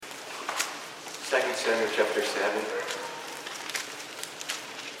2 Samuel chapter 7.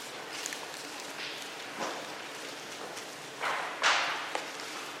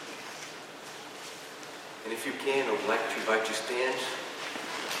 And if you can, I would like to invite you to stand.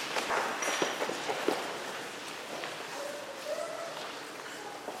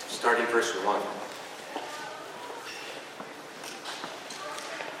 Starting verse 1.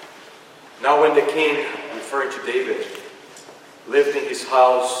 Now when the king, referring to David, lived in his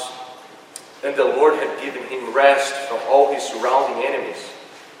house, and the Lord had given him rest from all his surrounding enemies,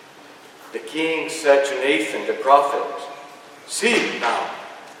 the king said to Nathan the prophet, "See now,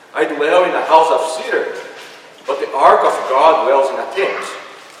 I dwell in a house of cedar, but the ark of God dwells in a tent."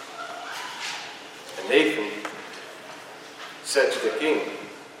 And Nathan said to the king,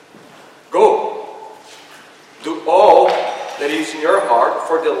 "Go, do all that is in your heart,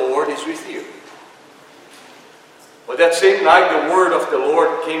 for the Lord is with you." But that same night the word of the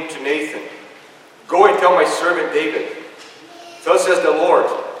Lord came to Nathan, "Go and tell my servant David, thus says the Lord,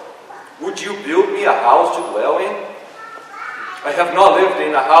 would you build me a house to dwell in? I have not lived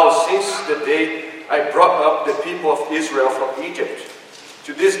in a house since the day I brought up the people of Israel from Egypt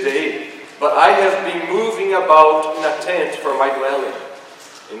to this day, but I have been moving about in a tent for my dwelling.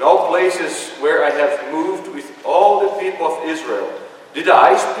 In all places where I have moved with all the people of Israel, did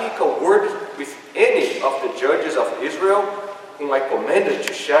I speak a word with any of the judges of Israel, whom I commanded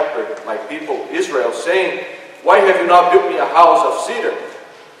to shepherd my people Israel, saying, why have you not built me a house of cedar?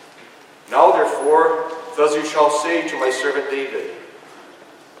 Now therefore, thus you shall say to my servant David,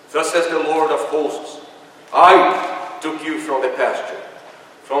 thus says the Lord of hosts, I took you from the pasture,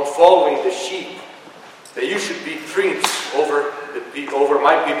 from following the sheep, that you should be prince over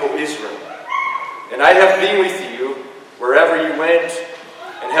my people Israel. And I have been with you wherever you went,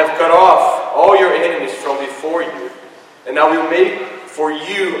 and have cut off all your enemies from before you. And I will make for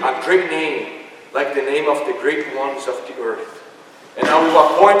you a great name, like the name of the great ones of the earth. And I will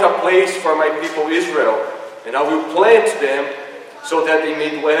appoint a place for my people Israel, and I will plant them so that they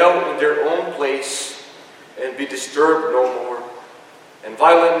may dwell in their own place and be disturbed no more. And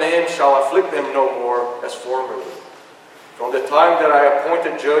violent men shall afflict them no more as formerly, from the time that I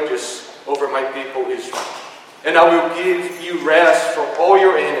appointed judges over my people Israel. And I will give you rest from all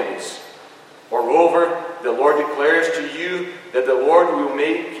your enemies. Moreover, the Lord declares to you that the Lord will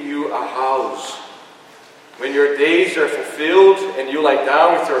make you a house. When your days are fulfilled and you lie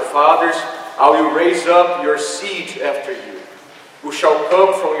down with your fathers, I will raise up your seed after you, who shall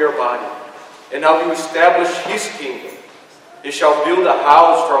come from your body, and I will establish his kingdom. He shall build a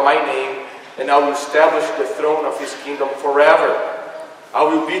house for my name, and I will establish the throne of his kingdom forever. I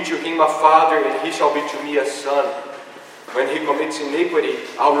will be to him a father, and he shall be to me a son. When he commits iniquity,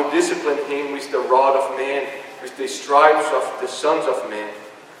 I will discipline him with the rod of man, with the stripes of the sons of men.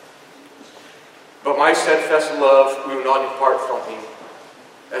 But my steadfast love will not depart from him,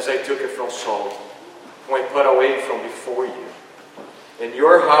 as I took it from Saul, whom I put away from before you. And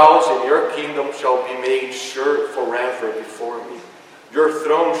your house and your kingdom shall be made sure forever before me. Your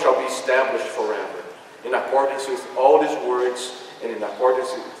throne shall be established forever. In accordance with all these words and in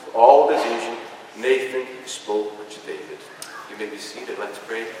accordance with all the vision, Nathan spoke to David. You may be seated. Let's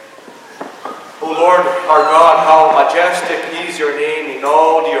pray. O Lord, our God, how majestic is your name in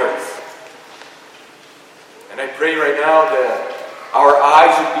all the earth. And I pray right now that our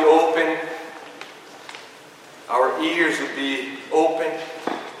eyes would be open, our ears would be open,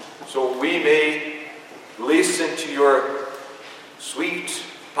 so we may listen to your sweet,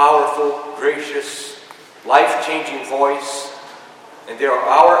 powerful, gracious, life-changing voice, and that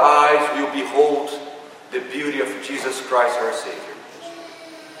our eyes will behold the beauty of Jesus Christ our Savior.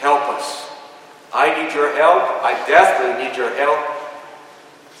 Help us. I need your help. I definitely need your help.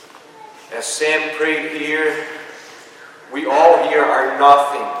 As Sam prayed here, we all here are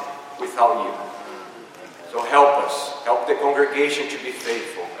nothing without you. So help us. Help the congregation to be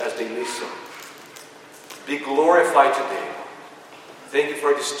faithful as they listen. Be glorified today. Thank you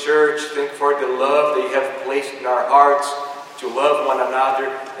for this church. Thank you for the love that you have placed in our hearts to love one another.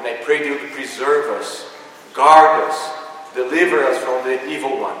 And I pray that you would preserve us, guard us, deliver us from the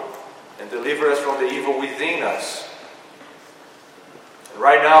evil one, and deliver us from the evil within us. And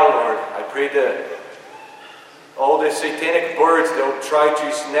right now, Lord, I pray that all the satanic birds that will try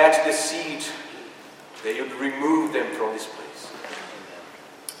to snatch the seed, that you'd remove them from this place.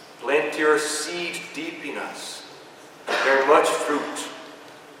 Plant your seed deep in us, and bear much fruit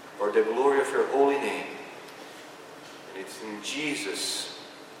for the glory of your holy name. And it's in Jesus'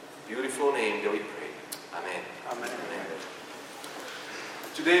 beautiful name that we pray. Amen. Amen. Amen.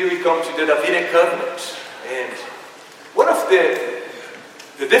 Today we come to the Davidic Covenant, and one of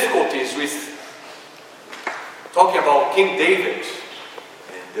the difficulties with talking about King David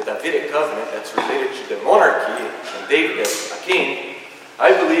and the Davidic Covenant that's related to the monarchy and David as a king,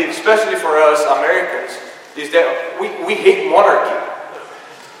 I believe, especially for us Americans, is that we hate monarchy.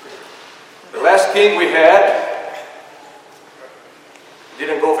 The last king we had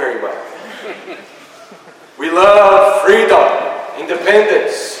didn't go very well. We love freedom,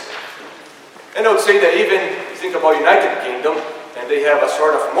 independence. And I would say that even if you think about United Kingdom, and they have a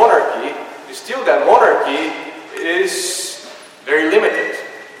sort of monarchy, still that monarchy is very limited.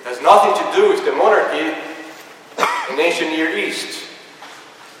 It has nothing to do with the monarchy in ancient Near East.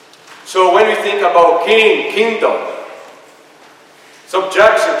 So when we think about kingdom,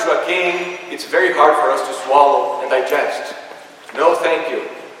 subjection to a king, it's very hard for us to swallow and digest. No, thank you.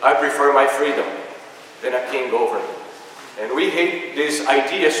 I prefer my freedom than a king over me. And we hate this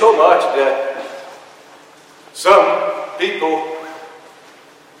idea so much that some people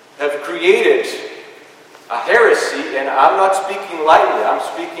have created a heresy, and I'm not speaking lightly, I'm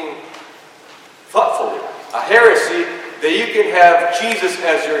speaking thoughtfully. A heresy that you can have Jesus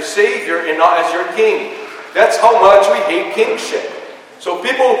as your Savior and not as your King. That's how much we hate kingship. So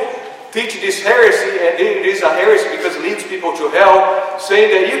people teach this heresy, and it is a heresy because it leads people to hell,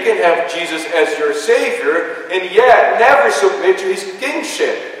 saying that you can have Jesus as your Savior and yet never submit to His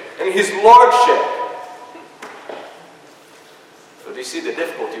kingship and His lordship. So do you see the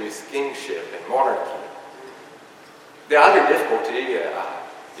difficulty with kingship and monarchy? The other difficulty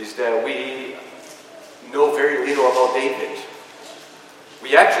is that we know very little about David.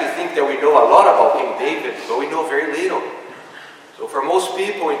 We actually think that we know a lot about King David, but we know very little. So for most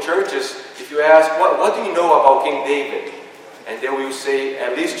people in churches, if you ask, what do you know about King David? And they will say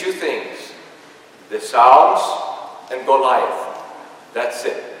at least two things. The Psalms and Goliath. That's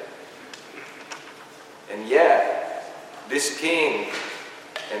it. And yet, this king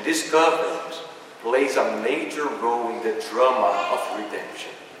and this covenant plays a major role in the drama of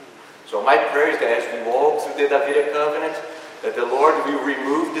redemption. So my prayer is that as we walk through the Davidic Covenant, that the Lord will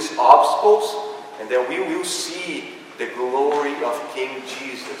remove these obstacles and that we will see the glory of King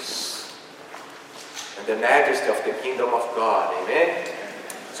Jesus and the majesty of the kingdom of God. Amen?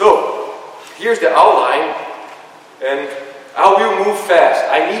 So, here's the outline, and I will move fast.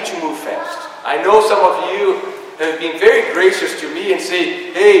 I need to move fast. I know some of you have been very gracious to me and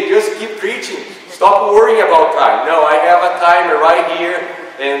say, hey, just keep preaching. Stop worrying about time. No, I have a timer right here,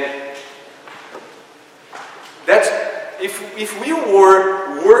 and that's, if we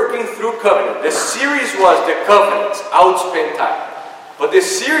were working through covenant, the series was the covenants, I would spend time. But the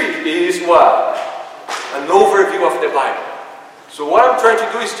series is what? An overview of the Bible. So what I'm trying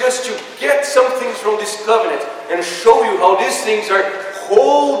to do is just to get some things from this covenant and show you how these things are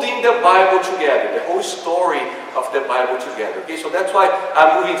holding the Bible together, the whole story of the Bible together. Okay, so that's why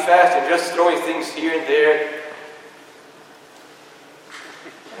I'm moving fast and just throwing things here and there.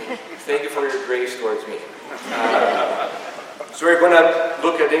 Thank you for your grace towards me. So we're going to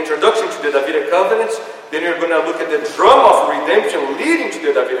look at the introduction to the Davidic Covenant. Then we're going to look at the drama of redemption leading to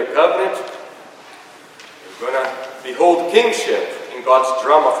the Davidic Covenant. We're going to behold kingship in God's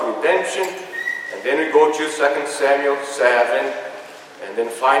drama of redemption. And then we go to 2 Samuel 7. And then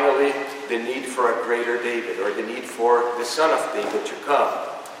finally, the need for a greater David, or the need for the son of David to come.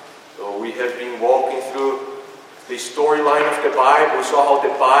 So we have been walking through the storyline of the Bible. We saw how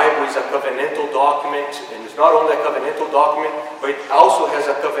the Bible is a covenantal document, and it's not only a covenantal document, but it also has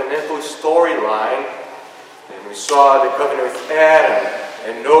a covenantal storyline. And we saw the covenant with Adam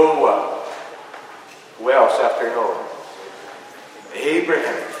and Noah. Who else after Noah?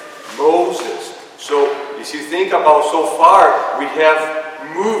 Abraham, Moses. So, if you think about so far, we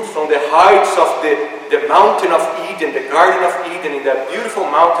have moved from the heights of the mountain of Eden, the Garden of Eden, in that beautiful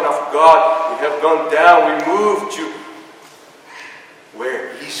mountain of God. We have gone down, we moved to where?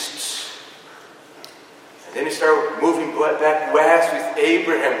 East. And then we start moving back west with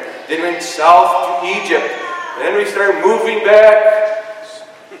Abraham. Then went south to Egypt. And then we start moving back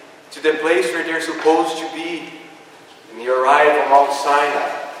to the place where they're supposed to be. And we arrive on Mount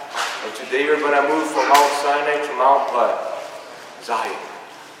Sinai. And today we're going to move from Mount Sinai to Mount Zion.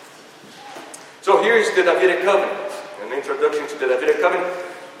 So here is the Davidic Covenant, an introduction to the Davidic Covenant.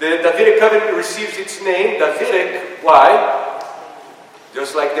 The Davidic Covenant receives its name, Davidic. Why?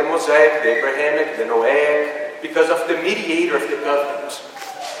 Just like the Mosaic, the Abrahamic, the Noahic, because of the mediator of the covenant,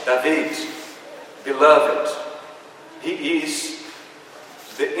 David, beloved. He is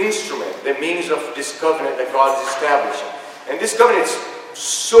the instrument, the means of this covenant that God is establishing. And this covenant is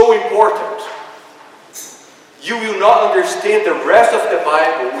so important. You will not understand the rest of the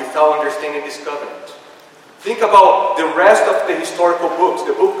Bible without understanding this covenant. Think about the rest of the historical books,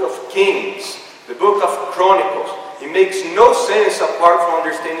 the book of Kings, the book of Chronicles. It makes no sense apart from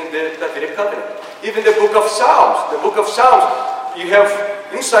understanding the Davidic Covenant. Even the book of Psalms. The book of Psalms, you have,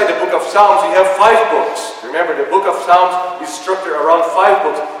 inside the book of Psalms, you have 5 books. Remember, the book of Psalms is structured around 5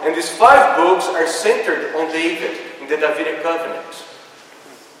 books. And these 5 books are centered on David in the Davidic Covenant.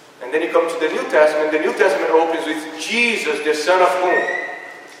 And then you come to the New Testament. The New Testament opens with Jesus, the son of whom?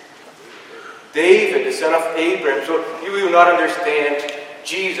 David, the son of Abraham. So you will not understand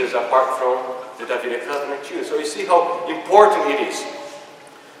Jesus apart from the Davidic Covenant too. So you see how important it is.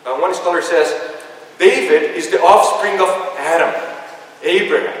 One scholar says, David is the offspring of Adam,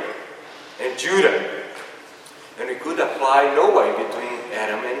 Abraham, and Judah. And we could apply Noah in between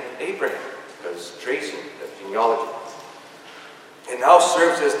Adam and Abraham, because tracing the genealogy. And now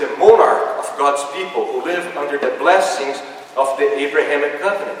serves as the monarch of God's people who live under the blessings of the Abrahamic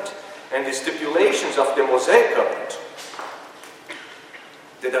covenant and the stipulations of the Mosaic covenant.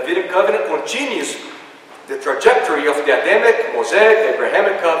 The Davidic covenant continues the trajectory of the Adamic, Mosaic,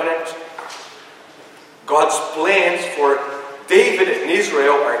 Abrahamic covenant. God's plans for David and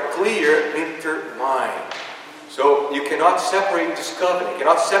Israel are clear, intertwined. So you cannot separate this covenant. You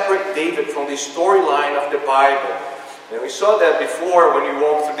cannot separate David from the storyline of the Bible. And we saw that before when we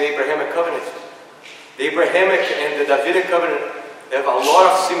walked through the Abrahamic covenant. The Abrahamic and the Davidic covenant have a lot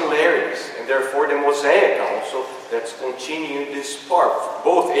of similarities, and therefore the Mosaic also that's continuing this part.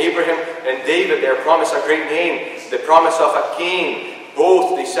 Both Abraham and David, they are promised a great name, the promise of a king.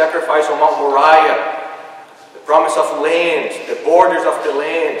 Both they sacrifice on Mount Moriah, the promise of land, the borders of the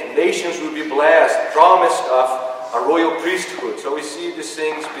land, nations will be blessed, promise of a royal priesthood. So we see these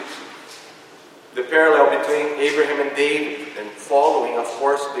things, the parallel between Abraham and David, and following, of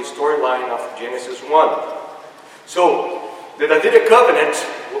course, the storyline of Genesis 1. So, the Davidic Covenant,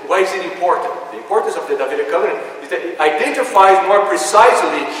 why is it important? The importance of the Davidic Covenant is that it identifies more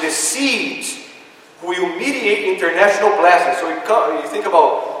precisely the seeds who will mediate international blessings. So you think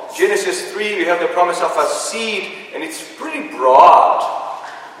about Genesis 3, you have the promise of a seed, and it's pretty broad.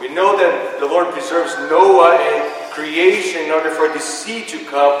 We know that the Lord preserves Noah and creation in order for the seed to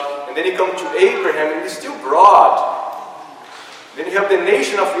come. And then you come to Abraham, and it's still broad. Then you have the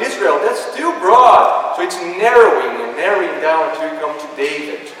nation of Israel, that's still broad. So it's narrowing and narrowing down until you come to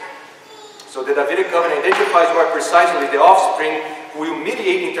David. So the Davidic Covenant identifies more precisely the offspring who will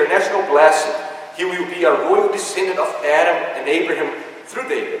mediate international blessing. He will be a royal descendant of Adam and Abraham through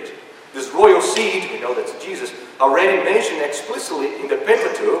David. This royal seed, we know that's Jesus, already mentioned explicitly in the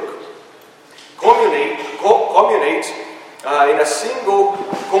Pentateuch, culminates in a single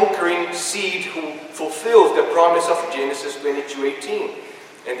conquering seed who fulfills the promise of Genesis 22:18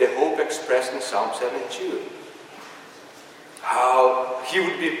 and the hope expressed in Psalm 72. How he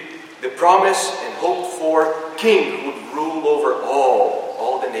would be the promise and hoped for king who would rule over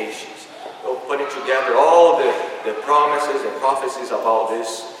all the nations. So putting together all the promises and prophecies about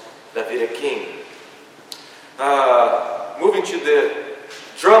this Davidic king. Moving to the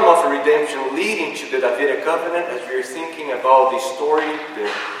drama of redemption leading to the Davidic Covenant, as we are thinking about the story,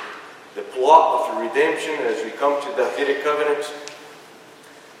 the plot of redemption as we come to the Davidic Covenant.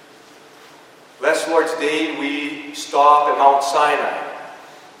 Last Lord's Day we stopped at Mount Sinai.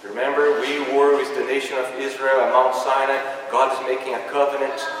 Remember, we were with the nation of Israel at Mount Sinai. God is making a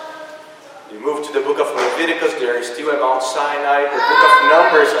covenant. We move to the book of Leviticus, they are still at Mount Sinai. The book of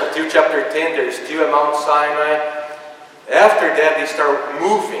Numbers until chapter 10, they are still at Mount Sinai. After that, they start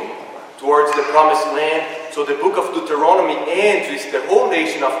moving towards the promised land. So the book of Deuteronomy ends with the whole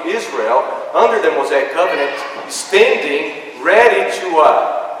nation of Israel under the Mosaic covenant, standing ready to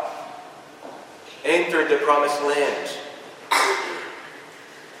enter the promised land.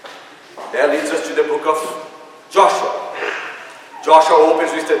 That leads us to the book of Joshua. Joshua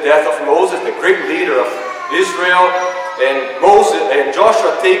opens with the death of Moses, the great leader of Israel, and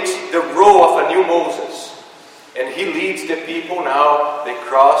Joshua takes the role of a new Moses. And he leads the people now. They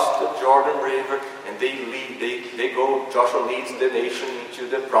cross the Jordan River and Joshua leads the nation into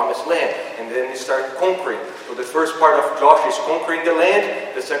the promised land. And then they start conquering. So the first part of Joshua is conquering the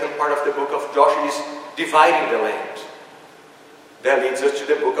land. The second part of the book of Joshua is dividing the land. That leads us to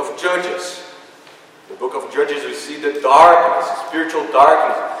the book of Judges. The book of Judges, we see the darkness, spiritual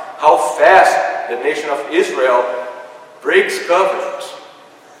darkness. How fast the nation of Israel breaks covenant.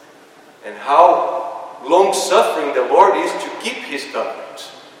 And how long-suffering the Lord is to keep His covenant.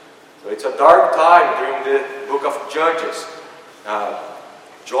 So it's a dark time during the book of Judges.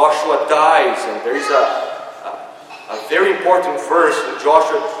 Joshua dies, and there is a very important verse in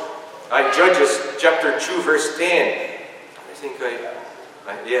Judges chapter 2, verse 10.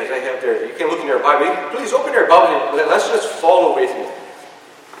 Yes, I have there. You can look in your Bible. Please open your Bible and let's just follow with me.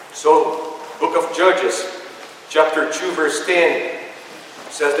 So, Book of Judges, chapter 2, verse 10,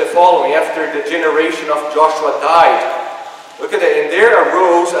 says the following: after the generation of Joshua died, look at that, and there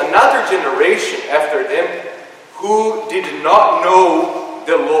arose another generation after them who did not know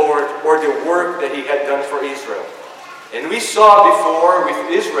the Lord or the work that He had done for Israel. And we saw before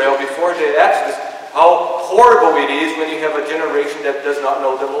with Israel, before the Exodus, how horrible it is when you have a generation that does not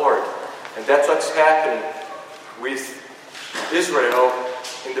know the Lord. And that's what's happening with Israel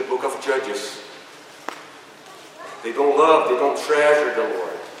in the book of Judges. They don't love, they don't treasure the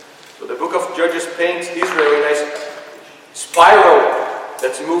Lord. So the book of Judges paints Israel in a spiral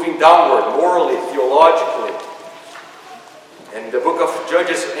that's moving downward, morally, theologically. And the book of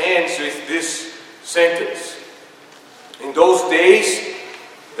Judges ends with this sentence: in those days,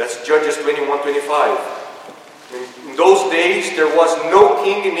 that's Judges 21:25. In those days there was no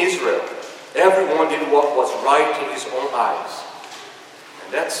king in Israel. Everyone did what was right in his own eyes.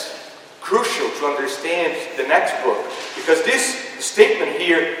 And that's crucial to understand the next book, because this statement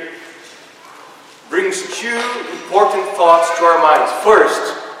here brings two important thoughts to our minds.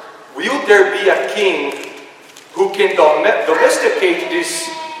 First, will there be a king who can domesticate this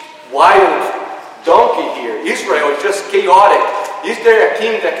wild donkey here? Israel is just chaotic. Is there a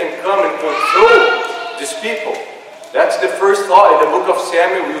king that can come and control these people? That's the first thought. In the book of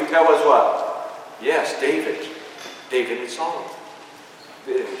Samuel will tell us what? Yes, David. David and Salem.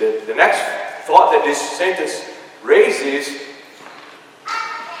 The next thought that this sentence raises: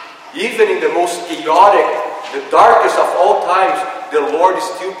 even in the most chaotic, the darkest of all times, the Lord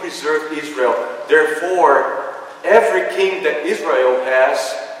still preserved Israel. Therefore, every king that Israel has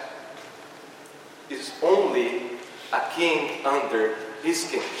is only a king under his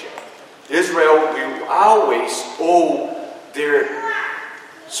kingship. Israel will always owe their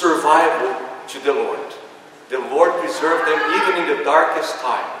survival to the Lord. The Lord preserved them even in the darkest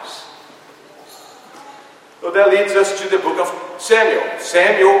times. So that leads us to the book of Samuel.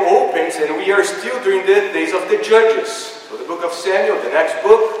 Samuel opens, and we are still during the days of the Judges. So the book of Samuel, the next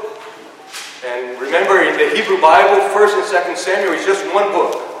book. And remember, in the Hebrew Bible, 1st and 2nd Samuel is just one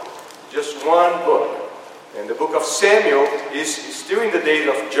book. Just one book. And the book of Samuel is still in the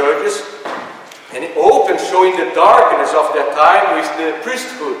days of Judges. And it opens showing the darkness of that time with the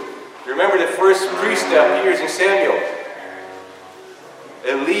priesthood. Remember the first priest that appears in Samuel?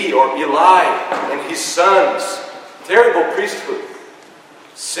 Eli or Eli and his sons. Terrible priesthood.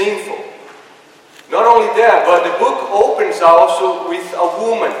 Sinful. Not only that, but the book opens also with a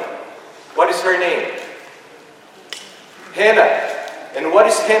woman. What is her name? Hannah. And what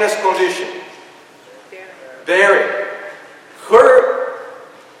is Hannah's condition? Barren. Her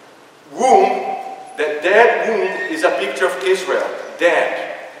womb, that dead womb, is a picture of Israel. Dead.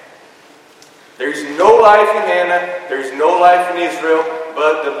 There is no life in Hannah, there is no life in Israel,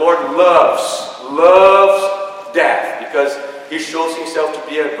 but the Lord loves death, because He shows Himself to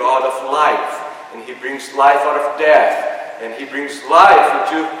be a God of life. And He brings life out of death. And He brings life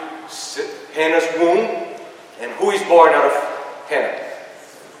into Hannah's womb. And who is born out of Hannah?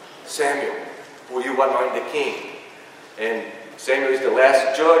 Samuel, who you anoint the king. And Samuel is the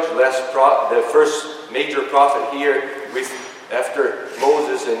last judge, the first major prophet here after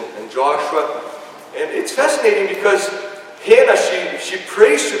Moses and Joshua. And it's fascinating because Hannah, she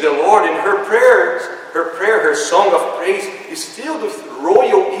prays to the Lord, and her song of praise is filled with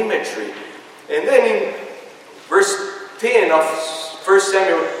royal imagery. And then in verse 10 of 1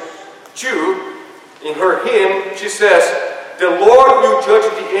 Samuel 2, in her hymn, she says, "The Lord will judge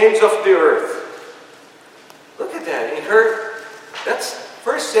the ends of the earth." Look at that. That's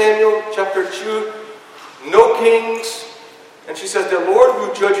 1 Samuel chapter 2, no kings. And she says, the Lord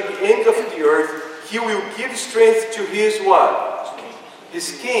will judge the ends of the earth. He will give strength to His what?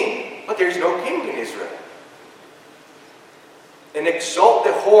 His king. But there is no king in Israel. And exalt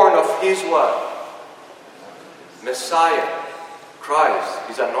the horn of His what? Messiah, Christ,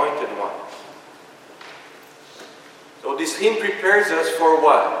 His anointed one. So this hymn prepares us for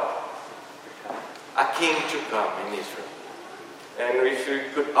what? A king to come in Israel. And if we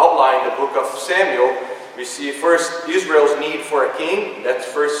could outline the book of Samuel, we see first Israel's need for a king. That's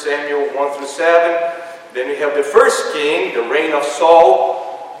 1 Samuel 1 through 7. Then we have the first king, the reign of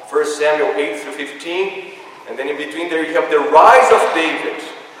Saul, 1 Samuel 8 through 15. And then in between there you have the rise of David.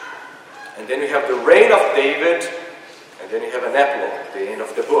 And then we have the reign of David. And then you have an epilogue, the end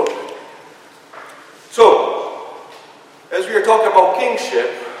of the book. So, as we are talking about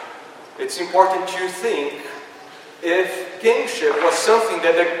kingship, it's important to think if kingship was something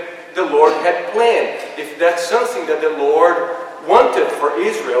that the Lord had planned. If that's something that the Lord wanted for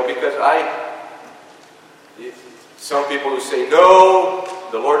Israel, because some people will say, no,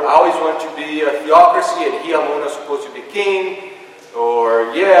 the Lord always want to be a theocracy and he alone is supposed to be king.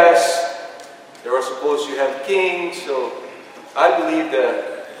 Or yes, they are supposed to have kings. So I believe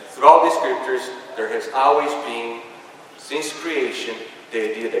that throughout the scriptures there has always been, since creation,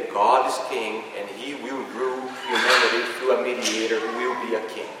 the idea that God is king and he will rule humanity through a mediator who will be a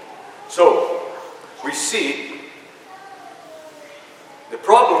king. So we see the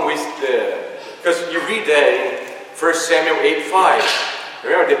problem with because you read that in 1 Samuel 8:5.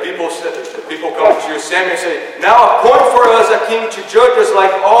 Remember, the people come to Samuel and say, "Now appoint for us a king to judge us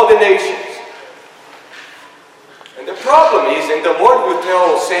like all the nations." And the problem is, and the Lord will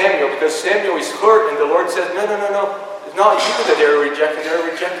tell Samuel, because Samuel is hurt, and the Lord says, no. It's not you that they're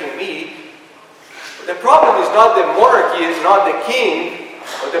rejecting me. But the problem is not the monarchy, it's not the king,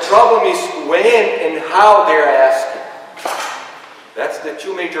 but the problem is when and how they're asking. That's the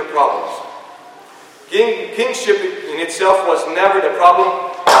two major problems. Kingship in itself was never the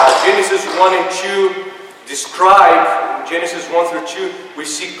problem. Genesis 1 and 2 describe, in Genesis 1 through 2, we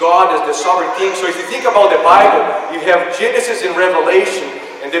see God as the sovereign king. So if you think about the Bible, you have Genesis and Revelation,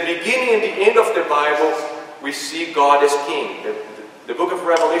 and the beginning and the end of the Bible, we see God as king. The book of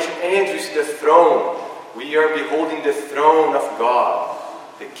Revelation ends with the throne. We are beholding the throne of God,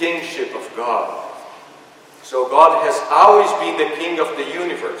 the kingship of God. So God has always been the king of the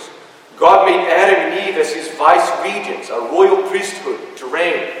universe. God made Adam and Eve as his vice-regents, a royal priesthood to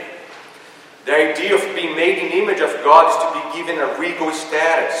reign. The idea of being made in the image of God is to be given a regal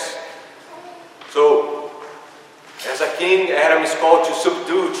status. So, as a king, Adam is called to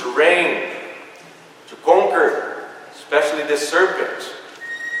subdue, to reign, to conquer, especially the serpent.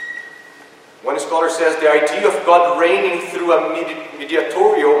 One scholar says the idea of God reigning through a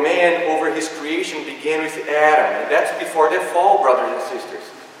mediatorial man over his creation began with Adam. And that's before the fall, brothers and sisters.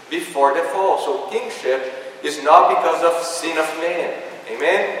 Before the fall. So kingship is not because of sin of man.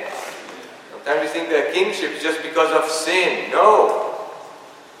 Amen? Sometimes we think that kingship is just because of sin. No.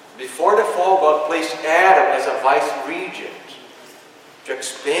 Before the fall, God placed Adam as a vice-regent to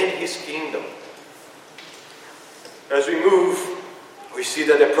expand his kingdom. As we move, we see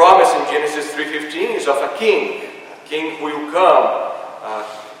that the promise in Genesis 3:15 is of a king who will come, a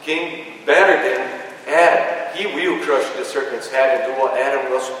king better than Adam. He will crush the serpent's head and do what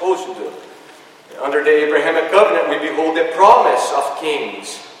Adam was supposed to do. Under the Abrahamic Covenant, we behold the promise of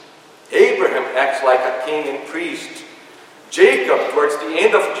kings. Abraham acts like a king and priest. Jacob, towards the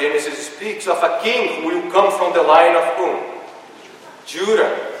end of Genesis, speaks of a king who will come from the line of whom?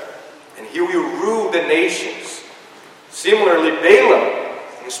 Judah. And he will rule the nations. Similarly, Balaam,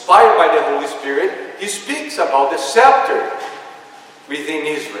 inspired by the Holy Spirit, he speaks about the scepter within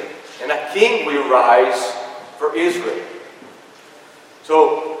Israel. And a king will rise for Israel.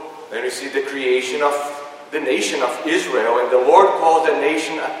 So, then we see the creation of the nation of Israel. And the Lord calls the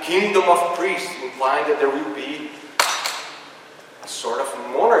nation a kingdom of priests, implying that there will be a sort of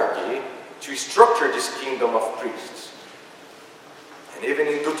monarchy to structure this kingdom of priests. And even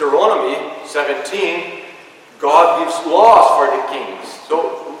in Deuteronomy 17, God gives laws for the kings.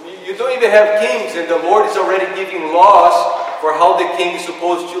 So you don't even have kings, and the Lord is already giving laws for how the king is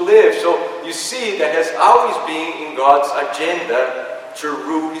supposed to live. So you see that has always been in God's agenda to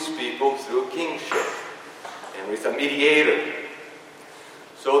rule his people through kingship and with a mediator.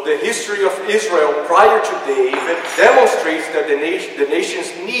 So the history of Israel prior to David demonstrates that the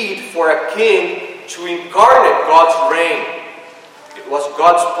nation's need for a king to incarnate God's reign. It was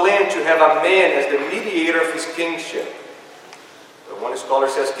God's plan to have a man as the mediator of his kingship. One scholar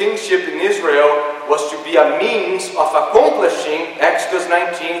says kingship in Israel was to be a means of accomplishing Exodus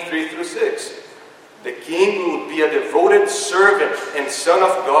 19, 3-6. The king would be a devoted servant and son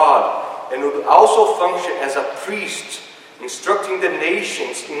of God, and would also function as a priest, instructing the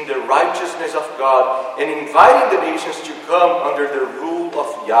nations in the righteousness of God and inviting the nations to come under the rule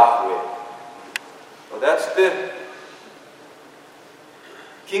of Yahweh. So that's the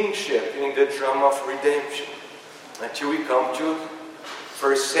kingship in the drama of redemption. Until we come to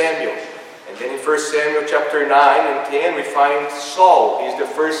 1 Samuel. And then in 1 Samuel chapter 9 and 10 we find Saul. He's the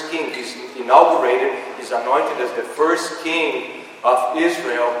first king. He's inaugurated, he's anointed as the first king of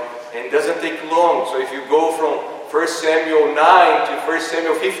Israel. And it doesn't take long. So if you go from 1 Samuel 9 to 1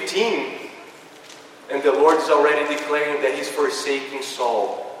 Samuel 15, and the Lord is already declaring that he's forsaking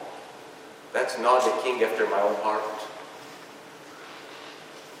Saul. That's not the king after my own heart.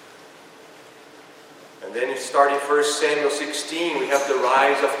 And then starting 1 Samuel 16, we have the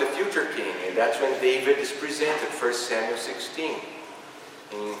rise of the future king. And that's when David is presented, 1 Samuel 16.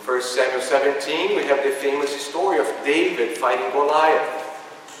 In 1 Samuel 17, we have the famous story of David fighting Goliath.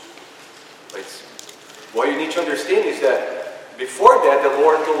 But what you need to understand is that Before that, the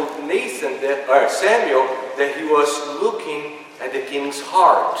Lord told Samuel that he was looking at the king's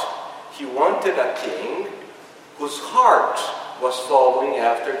heart. He wanted a king whose heart was following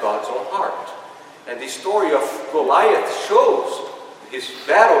after God's own heart. And the story of Goliath shows, his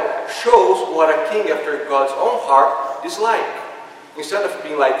battle shows what a king after God's own heart is like. Instead of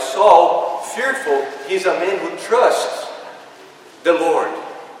being like Saul, fearful, he's a man who trusts the Lord.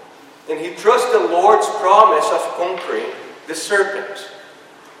 And he trusts the Lord's promise of conquering the serpent.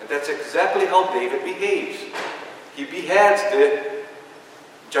 And that's exactly how David behaves. He beheads the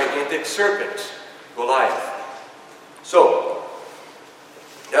gigantic serpent, Goliath. So,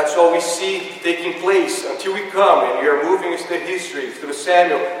 that's what we see taking place until we come, and we are moving into the history through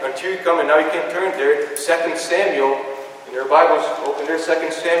Samuel, until we come, and now you can turn there, 2 Samuel, in your Bibles, open there,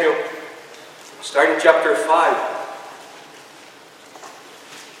 2 Samuel, starting chapter 5.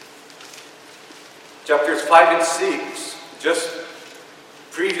 Chapters 5 and 6, just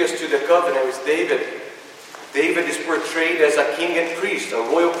previous to the covenant with David, David is portrayed as a king and priest, a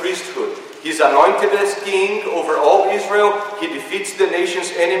royal priesthood. He's anointed as king over all Israel. He defeats the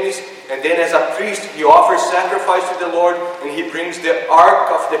nation's enemies. And then as a priest, he offers sacrifice to the Lord. And he brings the Ark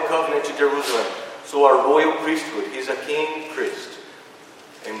of the Covenant to Jerusalem. So a royal priesthood. He's a king priest,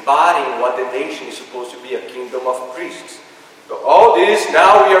 embodying what the nation is supposed to be, a kingdom of priests. So all this,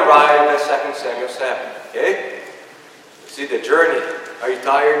 now we arrive at 2 Samuel 7. Okay? See the journey. Are you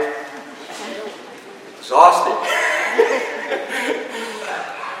tired? Exhausted.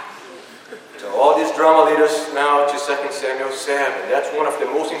 So all this drama leads us now to 2 Samuel 7. That's one of the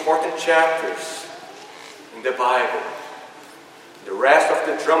most important chapters in the Bible. The rest of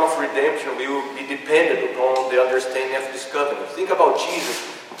the drama of redemption will be dependent upon the understanding of this covenant. Think about Jesus.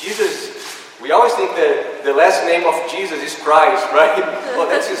 We always think that the last name of Jesus is Christ, right? Oh,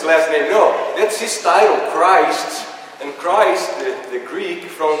 that's his last name. No, that's his title, Christ. And Christ, the Greek,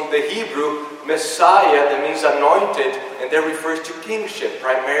 from the Hebrew, Messiah, that means anointed, and that refers to kingship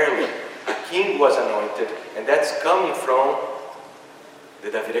primarily. A king was anointed, and that's coming from the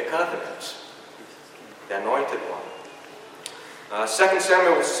Davidic Covenant, the anointed one. 2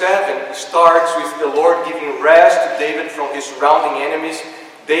 Samuel 7 starts with the Lord giving rest to David from his surrounding enemies.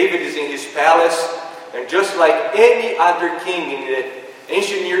 David is in his palace, and just like any other king in the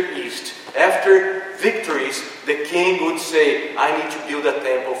ancient Near East, after victories, the king would say, I need to build a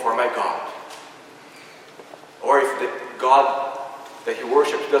temple for my God. Or if the God that he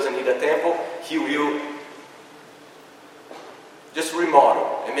worships doesn't need a temple, he will just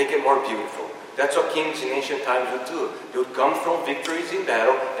remodel and make it more beautiful. That's what kings in ancient times would do. They would come from victories in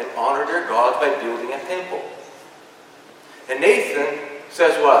battle and honor their God by building a temple. And Nathan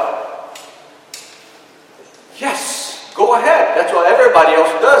says what? Yes, go ahead. That's what everybody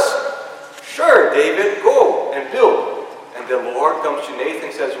else does. Sure, David, go and build. And the Lord comes to Nathan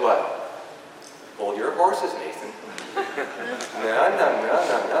and says what? Hold your horses, Nathan. No.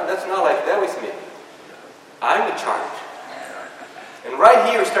 That's not like that with me. I'm in charge. And right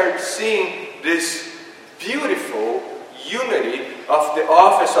here we start seeing this beautiful unity of the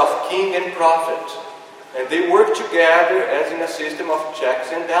office of king and prophet. And they work together as in a system of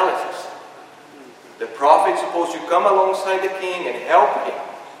checks and balances. The prophet is supposed to come alongside the king and help him.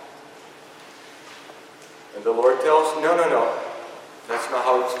 And the Lord tells, no. That's not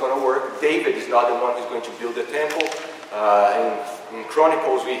how it's going to work. David is not the one who's going to build the temple. In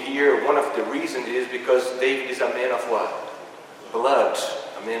Chronicles we hear one of the reasons is because David is a man of what? Blood.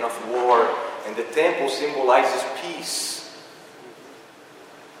 A man of war. And the temple symbolizes peace.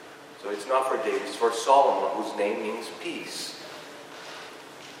 So it's not for David, it's for Solomon, whose name means peace.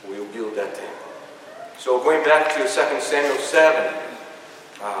 We'll build that temple. So going back to 2 Samuel 7,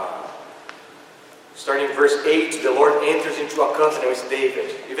 starting in verse 8, the Lord enters into a covenant with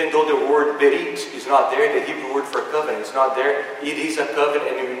David. Even though the word berit is not there, the Hebrew word for covenant is not there, it is a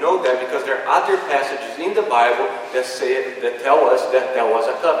covenant, and we know that because there are other passages in the Bible that tell us that there was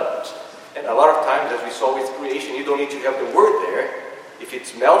a covenant. And a lot of times, as we saw with creation, you don't need to have the word there. If it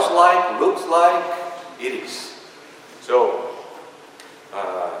smells like, looks like, it is. So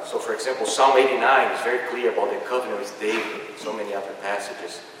for example, Psalm 89 is very clear about the covenant with David, and so many other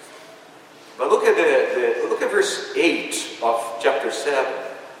passages. But look at look at verse 8 of chapter 7.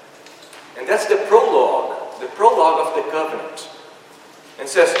 And that's the prologue of the covenant. And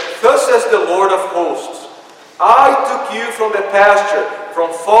says, Thus says the Lord of hosts, I took you from the pasture,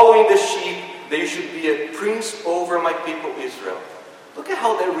 from following the sheep, that you should be a prince over my people Israel. Look at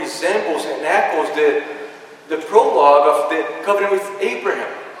how that resembles and echoes the prologue of the covenant with Abraham.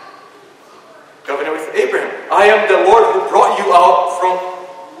 Covenant with Abraham. I am the Lord who brought you out from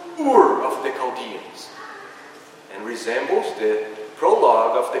Ur of the Chaldeans and resembles the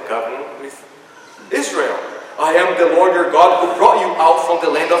prologue of the covenant with Israel. I am the Lord your God who brought you out from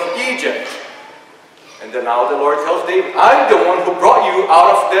the land of Egypt. And then now the Lord tells David, I'm the one who brought you out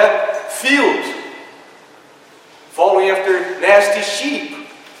of the field, following after nasty sheep.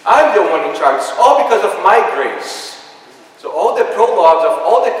 I'm the one in charge. It's all because of my grace. So all the prologues of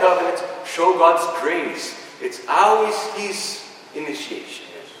all the covenants show God's grace. It's always His initiation.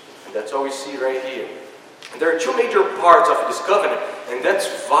 And that's all we see right here. And there are two major parts of this covenant, and that's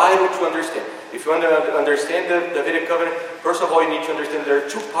vital to understand. If you want to understand the Davidic covenant, first of all, you need to understand there are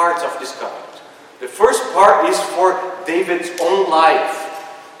two parts of this covenant. The first part is for David's own life.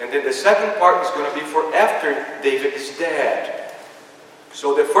 And then the second part is going to be for after David is dead.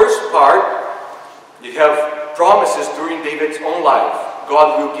 So the first part, you have promises during David's own life.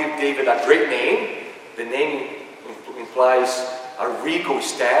 God will give David a great name. The name implies a regal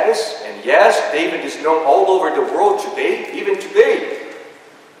status. And yes, David is known all over the world today, even today.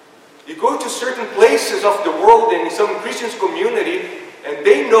 You go to certain places of the world and in some Christian community, and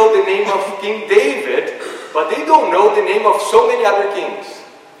they know the name of King David, but they don't know the name of so many other kings.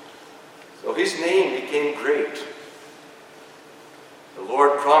 So his name became great. The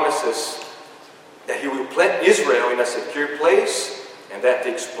Lord promises that He will plant Israel in a secure place, and that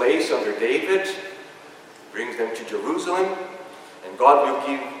takes place under David, brings them to Jerusalem, and God will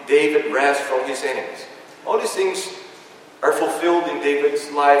give David rest from his enemies. All these things are fulfilled in David's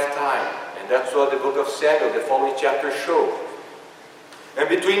lifetime, and that's what the book of Samuel, the following chapters, show. And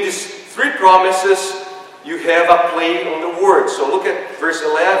between these three promises, you have a play on the words. So look at verse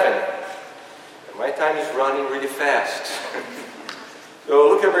 11. My time is running really fast. So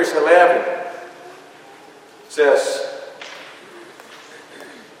look at verse 11. It says,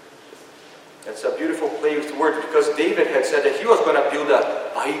 that's a beautiful play with the words, because David had said that he was going to build a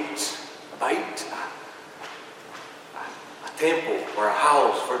temple or a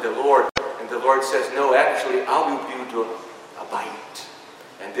house for the Lord. And the Lord says, no, actually, I will build a bait.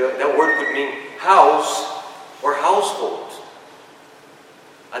 And that word could mean house or household,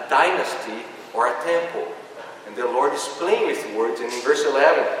 a dynasty or a temple. And the Lord is playing with words. And in verse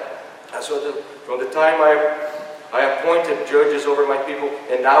 11, so from the time I appointed judges over my people,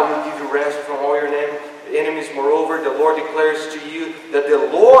 and I will give you rest from all your enemies. Moreover, the Lord declares to you that the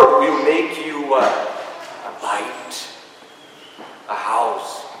Lord will make you a bait, a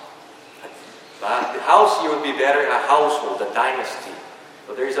house. The house here would be better, a household, a dynasty.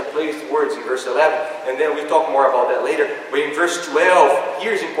 So there is a place of words in verse 11, and then we'll talk more about that later. But in verse 12,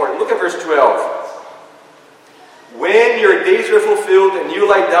 here's important. Look at verse 12. When your days are fulfilled and you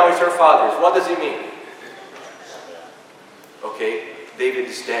lie down with your fathers, what does it mean? Okay, David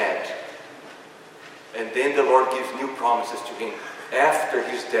is dead. And then the Lord gives new promises to him after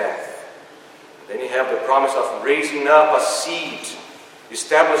his death. Then you have the promise of raising up a seed,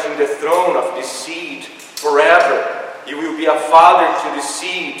 establishing the throne of this seed forever. He will be a father to the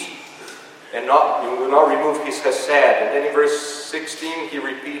seed, and he will not remove his chesed. And then in verse 16, he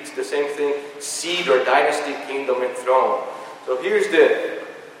repeats the same thing: seed or dynasty, kingdom, and throne. So here's the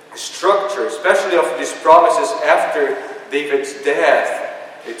structure, especially of these promises after David's death.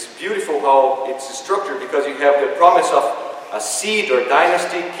 It's beautiful how it's structured, because you have the promise of a seed or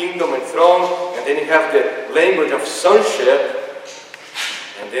dynasty, kingdom, and throne, and then you have the language of sonship.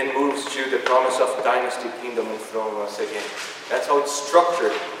 And then moves to the promise of dynasty, kingdom, and throne once again. That's how it's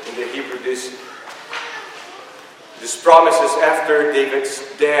structured in the Hebrew, these promises after David's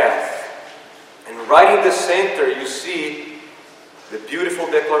death. And right in the center you see the beautiful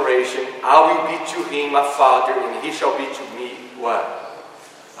declaration, I will be to him a father, and he shall be to me what?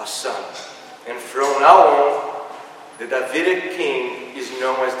 A son. And from now on, the Davidic king is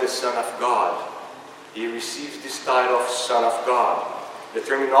known as the Son of God. He receives this title of Son of God. The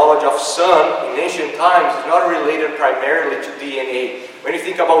terminology of son in ancient times is not related primarily to DNA. When you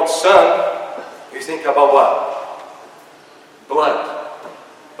think about son, you think about what? Blood.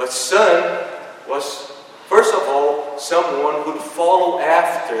 But son was, first of all, someone who would follow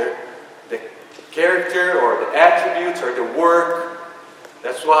after the character or the attributes or the work.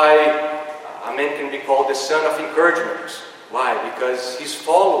 That's why a man can be called the son of encouragement. Why? Because he's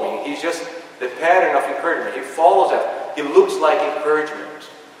following. He's just the pattern of encouragement. He follows after. He looks like encouragement.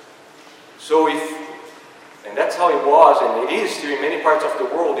 So and that's how it was, and it is still in many parts of the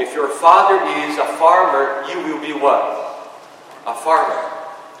world. If your father is a farmer, you will be what? A farmer.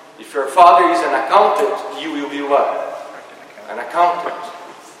 If your father is an accountant, you will be what? An accountant.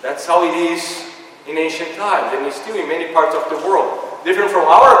 That's how it is in ancient times, and it's still in many parts of the world. Different from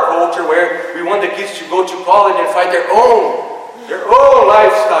our culture, where we want the kids to go to college and find their own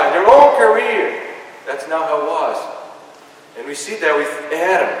lifestyle, their own career. That's not how it was. And we see that with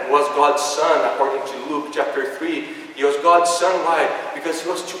Adam, who was God's son, according to Luke chapter 3. He was God's son. Why? Because he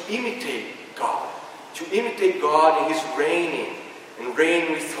was to imitate God. To imitate God in his reigning. And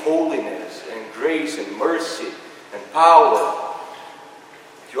reign with holiness and grace and mercy and power.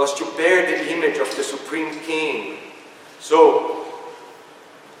 He was to bear the image of the Supreme King. So,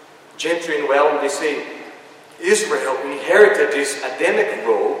 gently and well, they say, Israel inherited this Adamic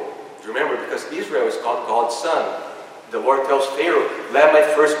role. Remember, because Israel is called God's son. The Lord tells Pharaoh, let my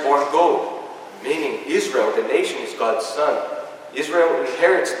firstborn go. Meaning, Israel, the nation, is God's son. Israel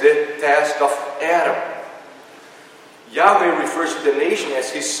inherits the task of Adam. Yahweh refers to the nation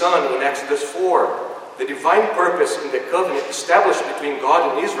as his son in Exodus 4. The divine purpose in the covenant established between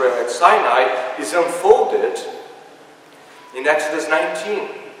God and Israel at Sinai is unfolded in Exodus 19.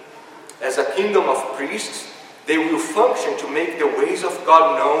 As a kingdom of priests, they will function to make the ways of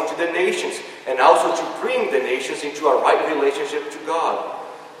God known to the nations and also to bring the nations into a right relationship to God.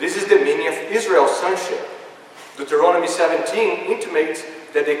 This is the meaning of Israel's sonship. Deuteronomy 17 intimates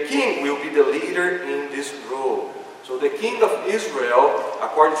that the king will be the leader in this role. So the king of Israel,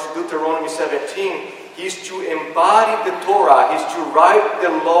 according to Deuteronomy 17, he is to embody the Torah. He is to write the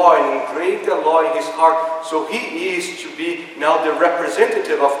law and engrave the law in his heart. So he is to be now the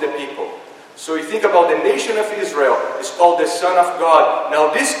representative of the people. So you think about the nation of Israel, is called the Son of God.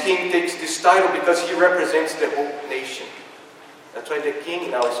 Now this king takes this title because he represents the whole nation. That's why the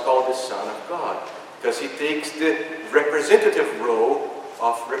king now is called the Son of God. Because he takes the representative role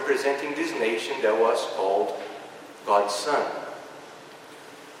of representing this nation that was called God's son.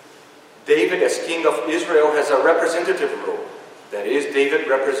 David, as king of Israel, has a representative role. That is, David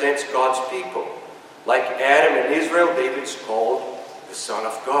represents God's people. Like Adam and Israel, David's called the Son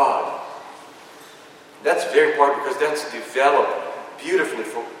of God. That's very important because that's developed beautifully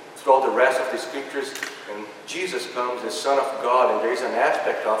throughout the rest of the scriptures. And Jesus comes as Son of God, and there is an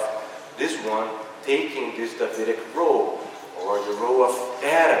aspect of this one taking this Davidic role, or the role of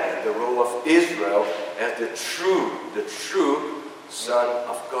Adam, the role of Israel, as the true Son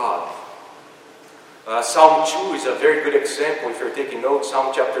of God. Psalm 2 is a very good example. If you're taking notes,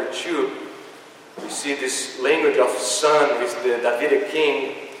 Psalm chapter 2, we see this language of son with the Davidic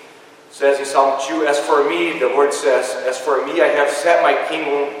king. It says in Psalm 2, as for me, the Lord says, as for me, I have set my king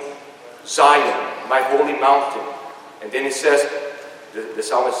on Zion, my holy mountain. And then it says, the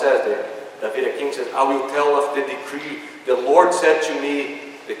psalmist says, the Davidic king says, I will tell of the decree. The Lord said to me,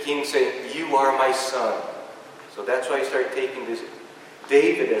 the king said, you are my son. So that's why I start taking this.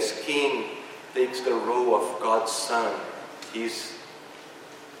 David as king takes the role of God's son. He's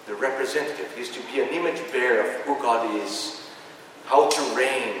the representative. He's to be an image bearer of who God is, how to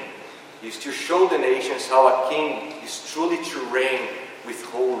reign. He's to show the nations how a king is truly to reign with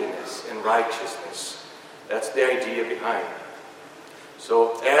holiness and righteousness. That's the idea behind it.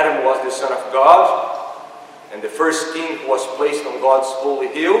 So Adam was the son of God, and the first king who was placed on God's holy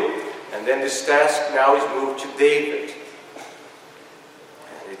hill, and then this task now is moved to David.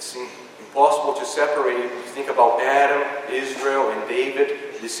 And it's impossible to separate it. If you think about Adam, Israel, and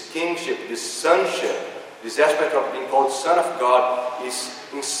David, this kingship, this sonship, this aspect of being called Son of God is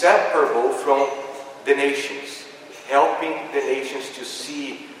inseparable from the nations, helping the nations to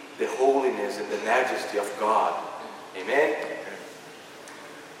see the holiness and the majesty of God. Amen?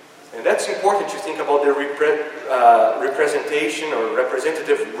 And that's important to think about the representation or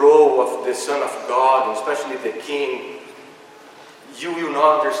representative role of the Son of God, and especially the King. You will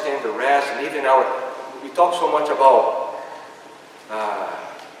not understand the rest. And even we talk so much about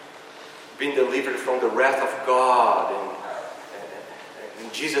being delivered from the wrath of God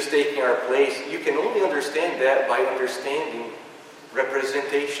and Jesus taking our place. You can only understand that by understanding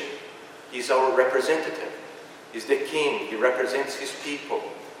representation. He's our representative. He's the King. He represents His people.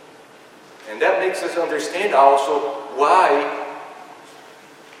 And that makes us understand also why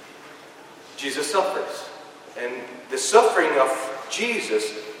Jesus suffers. And the suffering of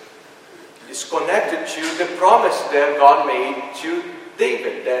Jesus is connected to the promise that God made to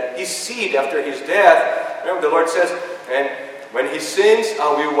David, that his seed after his death, remember the Lord says, and when he sins, I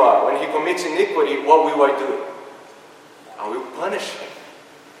will what? When he commits iniquity, what will I do? I will punish him.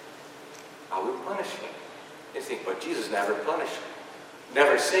 I will punish him. You think, but Jesus never punished him.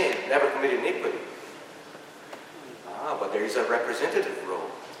 Never sinned, never committed iniquity. But there is a representative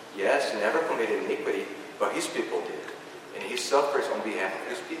role. Yes, never committed iniquity, but his people did. And he suffers on behalf of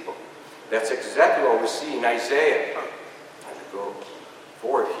his people. That's exactly what we see in Isaiah. I'm going to go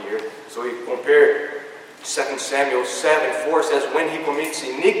forward here. So we compare 2 Samuel 7:4 says, when he commits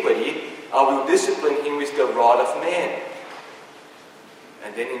iniquity, I will discipline him with the rod of man. And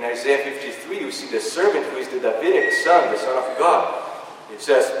And then in Isaiah 53, we see the servant who is the Davidic son, the son of God. It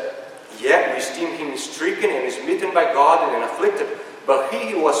says, "Yet we esteem him stricken and smitten by God and afflicted. But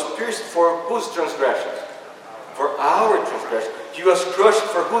he was pierced for whose transgressions? For our transgressions. He was crushed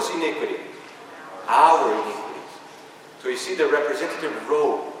for whose iniquity? Our iniquities." So you see the representative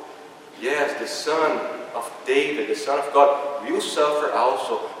role. Yes, the son of David, the son of God, will suffer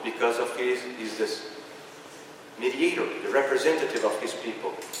also because of his this mediator, the representative of his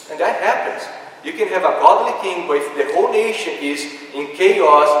people. And that happens. You can have a godly king, but if the whole nation is in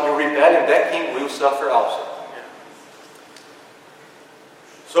chaos, in rebellion, that king will suffer also.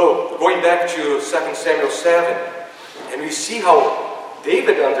 So, going back to 2 Samuel 7, and we see how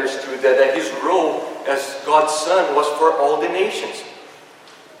David understood that his role as God's son was for all the nations.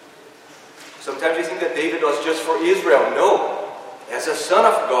 Sometimes we think that David was just for Israel. No. As a son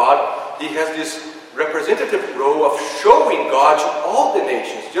of God, he has this representative role of showing God to all the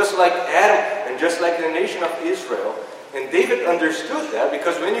nations, just like Adam and just like the nation of Israel. And David understood that,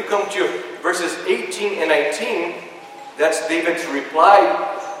 because when you come to verses 18 and 19, that's David's reply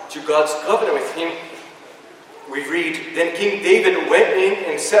to God's covenant with him. We read, "Then King David went in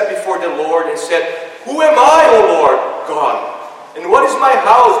and sat before the Lord and said, 'Who am I, O Lord God? And what is my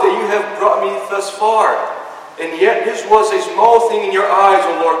house that you have brought me thus far? And yet this was a small thing in your eyes,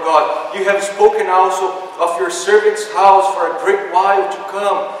 O Lord God. You have spoken also of your servant's house for a great while to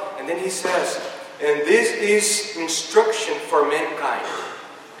come.'" And then he says, "And this is instruction for mankind."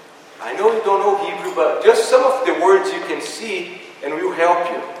 I know you don't know Hebrew, but just some of the words you can see and will help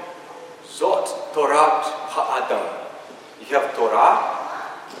you. Zot Torat Ha-Adam. You have Torah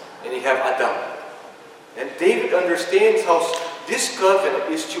and you have Adam. And David understands how this covenant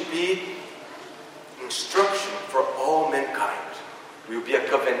is to be instruction for all mankind. It will be a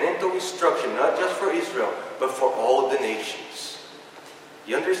covenantal instruction, not just for Israel, but for all the nations.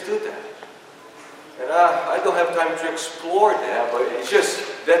 He understood that. And I don't have time to explore that, but it's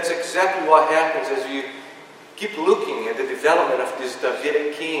just, that's exactly what happens as you keep looking at the development of this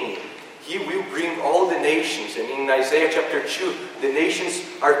Davidic king. He will bring all the nations. And in Isaiah chapter 2, the nations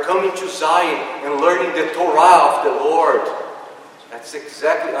are coming to Zion and learning the Torah of the Lord. That's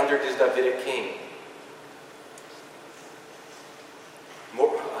exactly under this Davidic king.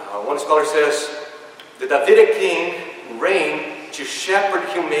 One scholar says, the Davidic king reigned to shepherd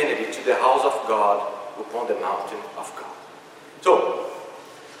humanity to the house of God upon the mountain of God. So,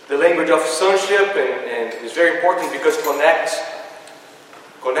 the language of sonship and is very important because connects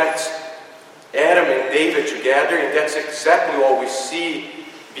Adam and David together, and that's exactly what we see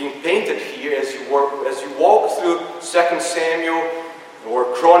being painted here as you walk through 2 Samuel or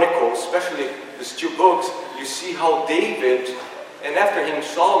Chronicles, especially these two books. You see how David, and after him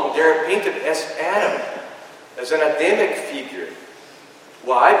Solomon, they are painted as Adam, as an Adamic figure.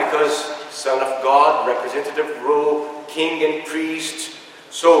 Why? Because son of God, representative role, king and priest.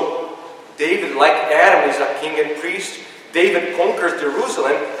 So David, like Adam, is a king and priest. David conquers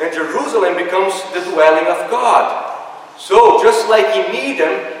Jerusalem, and Jerusalem becomes the dwelling of God. So, just like in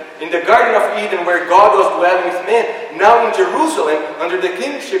Eden, in the Garden of Eden where God was dwelling with man, now in Jerusalem, under the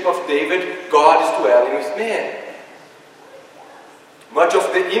kingship of David, God is dwelling with man. Much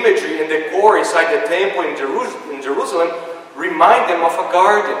of the imagery and decor inside the temple in Jerusalem remind them of a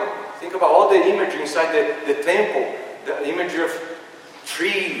garden. Think about all the imagery inside the temple, the imagery of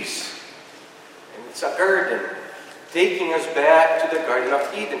trees, and it's a garden, taking us back to the Garden of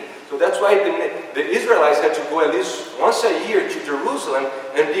Eden. So that's why the Israelites had to go at least once a year to Jerusalem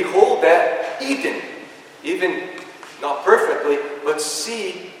and behold that Eden. Even not perfectly, but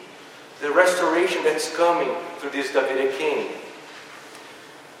see the restoration that's coming through this Davidic king.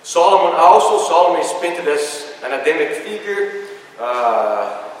 Solomon is painted as an Adamic figure.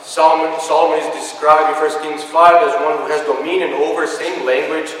 Solomon is described in 1 Kings 5 as one who has dominion over, same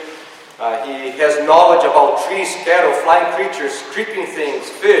language. He has knowledge about trees, cattle, flying creatures, creeping things,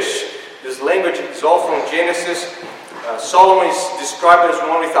 fish. This language is all from Genesis. Solomon is described as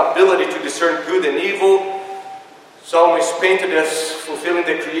one with ability to discern good and evil. Solomon is painted as fulfilling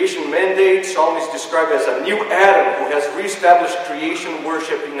the creation mandate. Solomon is described as a new Adam who has reestablished creation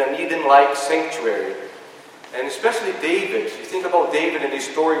worship in an Eden-like sanctuary. And especially David. You think about David and his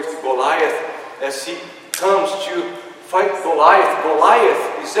story with Goliath as he comes to fight Goliath.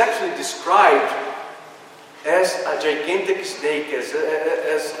 Goliath is actually described as a gigantic snake, as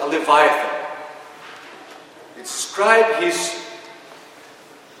a leviathan. It describes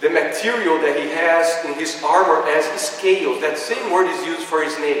the material that he has in his armor as scales. That same word is used for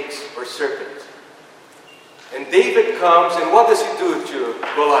snakes or serpents. And David comes, and what does he do to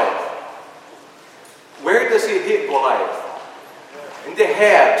Goliath? Where does he hit Goliath? in the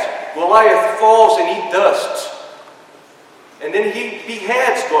head. Goliath falls and eats dust. And then he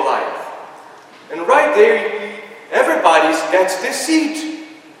beheads Goliath. And right there, that's the seed.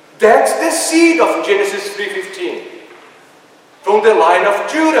 That's the seed of Genesis 3:15. From the line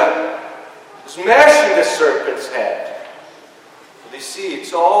of Judah, smashing the serpent's head. You see,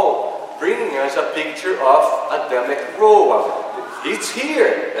 it's all bringing us a picture of Adamic role. It's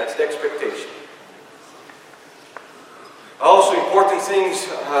here. That's the expectation. Also, important things,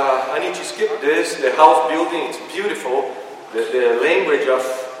 I need to skip this. The house building, it's beautiful. The language of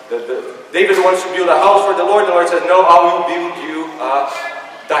David wants to build a house for the Lord. The Lord says, no, I will build you a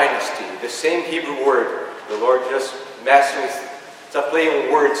dynasty. The same Hebrew word. The Lord just messing with, it's a play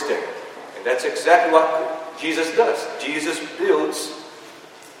on words there. And that's exactly what Jesus does. Jesus builds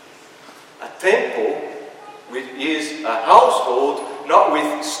a temple which is a household, not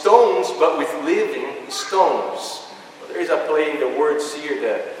with stones, but with living stones. Well, there is a play in the words here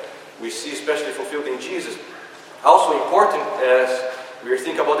that we see especially fulfilled in Jesus. Also important, as we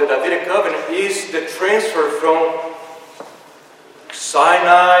think about the Davidic Covenant, is the transfer from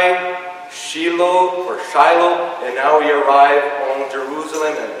Sinai, Shiloh, and now we arrive on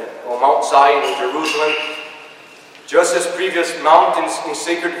Jerusalem, on Mount Zion in Jerusalem. Just as previous mountains in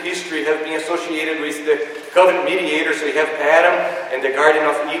sacred history have been associated with the covenant mediator, so you have Adam and the Garden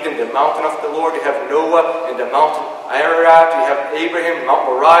of Eden, the mountain of the Lord. You have Noah and the mountain Ararat. You have Abraham, Mount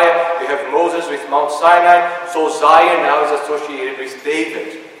Moriah. You have Moses with Mount Sinai. So Zion now is associated with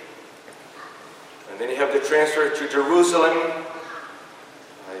David. And then you have the transfer to Jerusalem.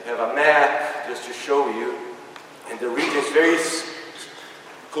 I have a map just to show you. And the region is very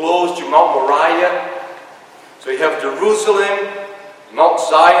close to Mount Moriah. So you have Jerusalem, Mount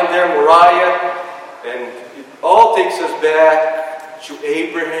Zion there, Moriah, and it all takes us back to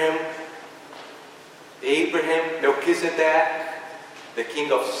Abraham, Melchizedek, the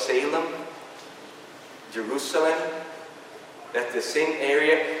king of Salem, Jerusalem. That's the same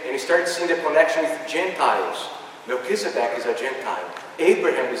area. And you start seeing the connection with Gentiles. Melchizedek is a Gentile.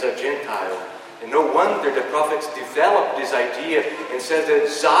 Abraham is a Gentile. And no wonder the prophets developed this idea and said that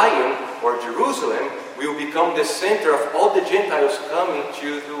Zion, or Jerusalem, will become the center of all the Gentiles coming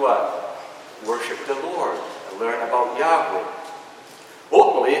to do what? Worship the Lord and learn about Yahweh.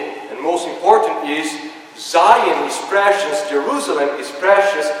 Ultimately, and most important is, Zion is precious, Jerusalem is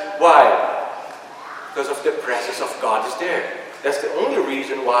precious. Why? Because of the presence of God is there. That's the only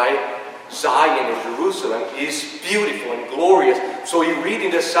reason why Zion in Jerusalem is beautiful and glorious. So you read in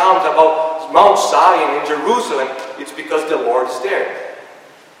the Psalms about Mount Zion in Jerusalem, it's because the Lord is there.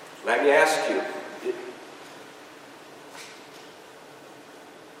 Let me ask you,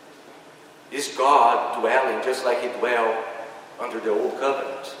 is God dwelling just like He dwelled under the Old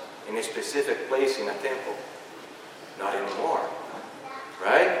Covenant in a specific place in a temple? Not anymore.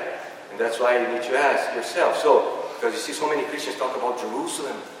 Right? And that's why you need to ask yourself. So, because you see so many Christians talk about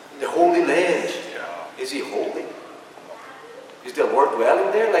Jerusalem, the Holy Land. Is He holy? Is the Lord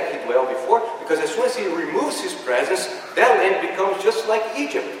dwelling there like He dwelled before? Because as soon as He removes His presence, that land becomes just like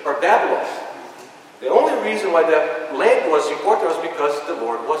Egypt or Babylon. The only reason why the land was important was because the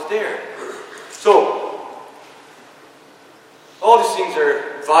Lord was there. So, all these things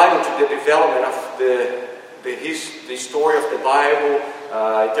are vital to the development of the story of the Bible,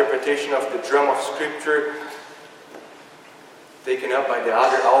 interpretation of the drama of Scripture, taken up by the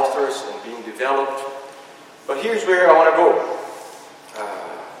other authors and being developed. But here's where I want to go.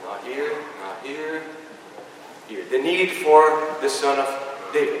 Not here, not here, here. The need for the son of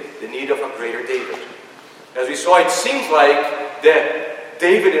David, the need of a greater David. As we saw, it seems like that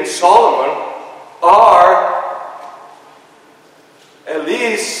David and Solomon are at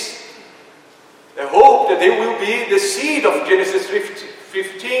least a hope that they will be the seed of Genesis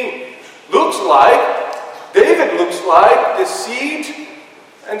 15. Looks like, David looks like the seed,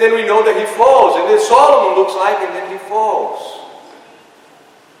 and then we know that he falls. And then Solomon looks like, and then he falls.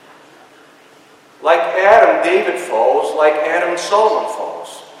 Like Adam, David falls. Like Adam, Solomon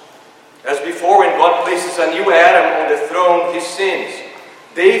falls. As before, when God places a new Adam on the throne, he sins.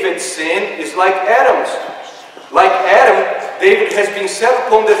 David's sin is like Adam's. Like Adam, David has been set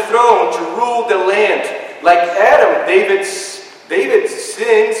upon the throne to rule the land. Like Adam, David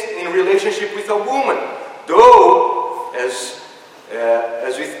sins in relationship with a woman. Though, as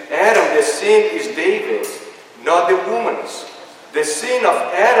with Adam, the sin is David's, not the woman's. The sin of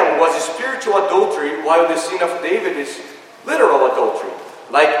Adam was spiritual adultery, while the sin of David is literal adultery.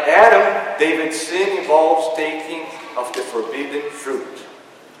 Like Adam, David's sin involves taking of the forbidden fruit.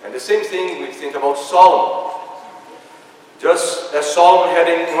 And the same thing we think about Solomon. Just as Solomon had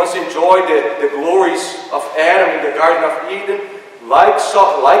once enjoyed the glories of Adam in the Garden of Eden,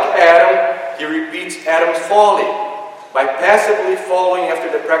 Like Adam, he repeats Adam's folly by passively following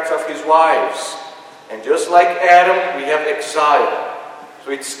after the practice of his wives. And just like Adam, we have exile.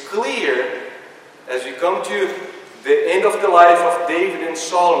 So it's clear, as we come to the end of the life of David and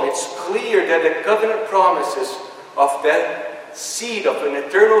Solomon, it's clear that the covenant promises of that seed of an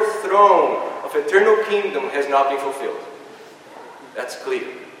eternal throne, of eternal kingdom, has not been fulfilled. That's clear.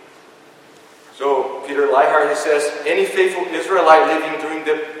 So Peter Leithart, he says, any faithful Israelite living during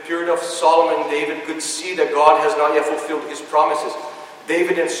the period of Solomon and David could see that God has not yet fulfilled his promises.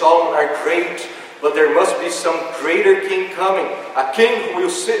 David and Solomon are great, but there must be some greater king coming, a king who will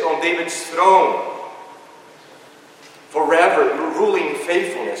sit on David's throne forever, ruling in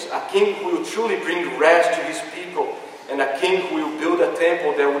faithfulness, a king who will truly bring rest to his people, and a king who will build a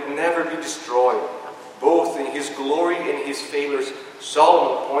temple that would never be destroyed. Both in his glory and his failures,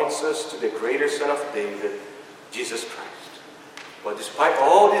 Solomon points us to the greater son of David, Jesus Christ. But despite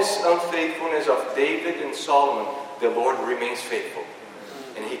all this unfaithfulness of David and Solomon, the Lord remains faithful.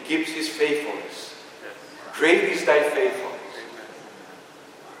 And he keeps his faithfulness. Great is thy faithfulness.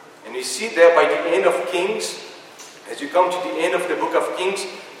 And you see that by the end of Kings, as you come to the end of the book of Kings,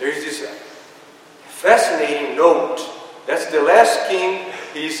 there is this fascinating note. That's the last king.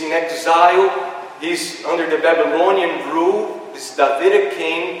 He's in exile. He's under the Babylonian rule, this Davidic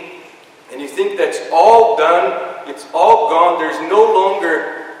king. And you think that's all done. It's all gone. There's no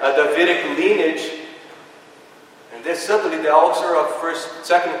longer a Davidic lineage. And then suddenly the author of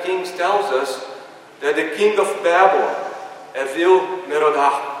 2 Kings tells us that the king of Babylon,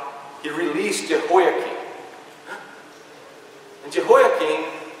 Evil-Merodach, he released Jehoiakim. And Jehoiakim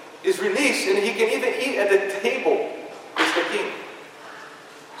is released, and he can even eat at the table with the king.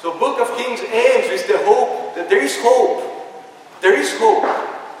 So Book of Kings ends with the hope that there is hope. There is hope.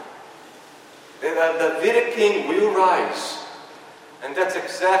 That the Davidic king will rise. And that's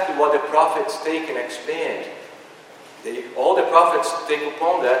exactly what the prophets take and expand. All the prophets take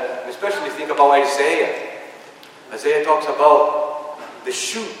upon that, and especially think about Isaiah. Isaiah talks about the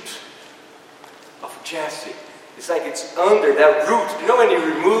shoot of Jesse. It's like it's under that root. You know when you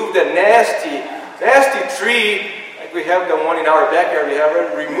remove the nasty tree, like we have the one in our backyard, we have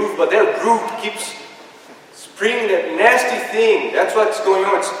it removed, but that root keeps springing that nasty thing. That's what's going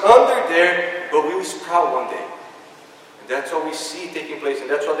on. It's under there, but we will sprout one day. And that's what we see taking place, and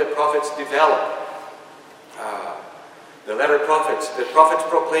that's what the prophets develop. The the prophets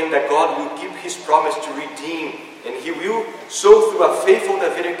proclaim that God will keep his promise to redeem, and he will so through a faithful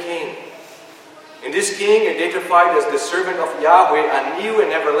Davidic king. And this king, identified as the servant of Yahweh, a new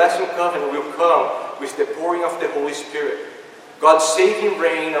and everlasting covenant will come with the pouring of the Holy Spirit. God's saving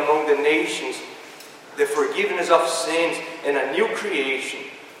reign among the nations, the forgiveness of sins, and a new creation.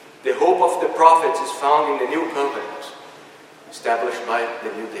 The hope of the prophets is found in the new covenant, established by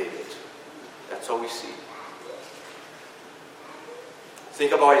the new David. That's all we see.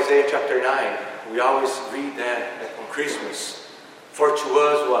 Think about Isaiah chapter 9. We always read that on Christmas. For to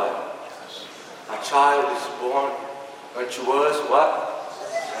us what? A child is born. Unto us what?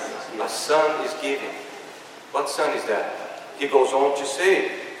 A son is given. What son is that? He goes on to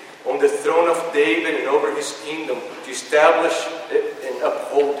say, on the throne of David and over his kingdom, to establish it and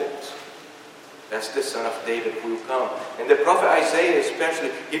uphold it. That's the son of David who will come. And the prophet Isaiah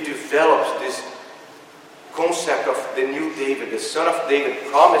especially, he develops this concept of the new David, the son of David,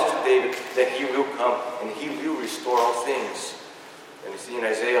 promised to David that he will come and he will restore all things. And you see in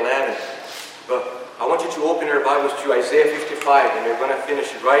Isaiah 11. But I want you to open your Bibles to Isaiah 55, and we're going to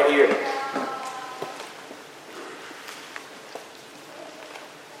finish it right here.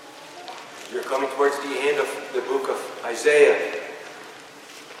 We're coming towards the end of the book of Isaiah.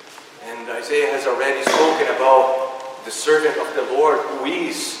 And Isaiah has already spoken about the servant of the Lord, who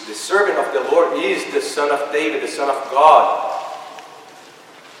is, the servant of the Lord is the son of David, the son of God.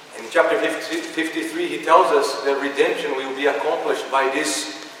 In chapter 53, he tells us that redemption will be accomplished by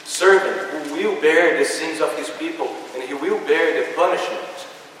this servant who will bear the sins of his people, and he will bear the punishment.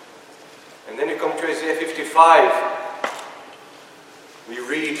 And then you come to Isaiah 55. We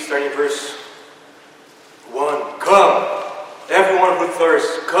read, starting in verse 1, come, everyone who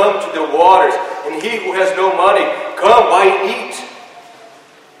thirsts, come to the waters, and he who has no money, come buy and eat.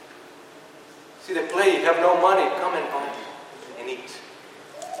 See the play, you have no money, come and buy and eat.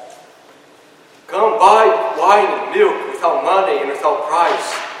 Come buy wine and milk without money and without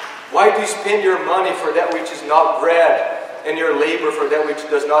price. Why do you spend your money for that which is not bread, and your labor for that which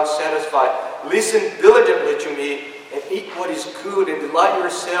does not satisfy? Listen diligently to me, and eat what is good, and delight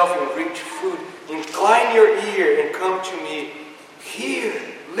yourself in rich food. Incline your ear and come to me. Hear,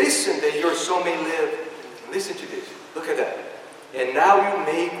 listen, that your soul may live. Listen to this. Look at that. And now you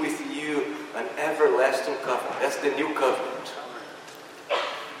make with you an everlasting covenant. That's the new covenant.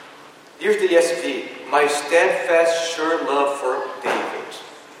 Here's the ESV. My steadfast, sure love for David.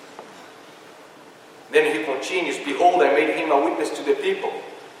 Then he continues, behold, I made him a witness to the people,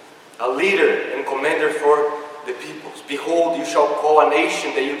 a leader and commander for the peoples. Behold, you shall call a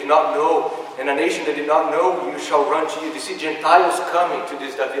nation that you do not know, and a nation that did not know you shall run to you. You see Gentiles coming to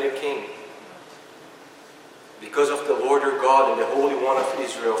this Davidic king. Because of the Lord your God and the Holy One of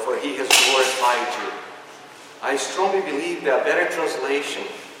Israel, for he has glorified you. I strongly believe that a better translation,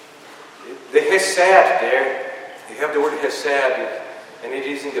 the Hesed there, you have the word Hesed, and it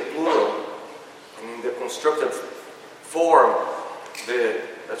is in the plural, and in the constructive form,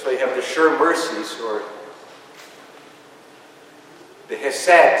 that's why you have the sure mercies, or the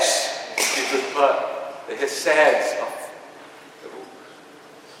Heseds, the Heseds of.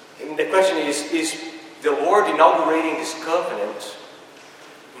 And the question is the Lord inaugurating this covenant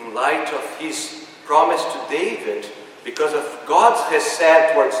in light of his promise to David because of God's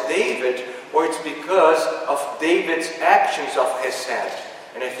Hesed towards David, or it's because of David's actions of Hesed?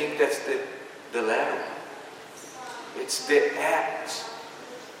 And I think that's the latter. It's the acts.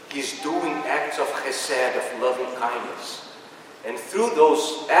 He's doing acts of Hesed, of loving kindness. And through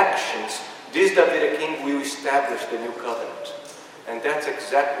those actions, this Davidic king will establish the new covenant. And that's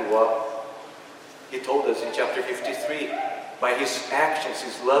exactly what he told us in chapter 53. By his actions,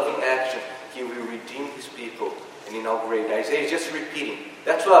 his loving actions, he will redeem his people and inaugurate. Isaiah is just repeating.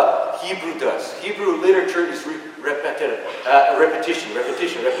 That's what Hebrew does. Hebrew literature is repetition.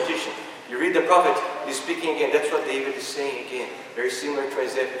 You read the prophet, he's speaking again. That's what David is saying again. Very similar to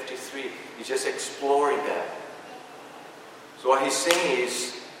Isaiah 53. He's just exploring that. So what he's saying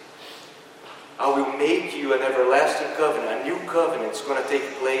is, I will make you an everlasting covenant. A new covenant is going to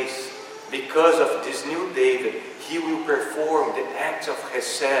take place. Because of this new David, he will perform the acts of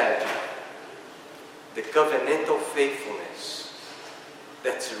Hesed, the covenantal faithfulness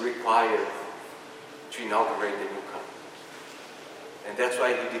that's required to inaugurate the new covenant. And that's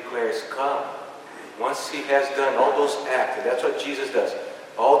why he declares, come. Once he has done all those acts, and that's what Jesus does,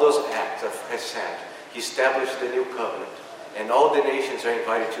 all those acts of Hesed, he established the new covenant. And all the nations are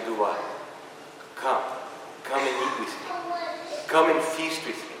invited to do what? Come. Come and eat with me. Come and feast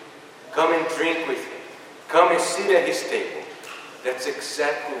with me. Come and drink with him. Come and sit at his table. That's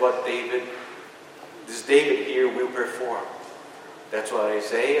exactly what this David here will perform. That's what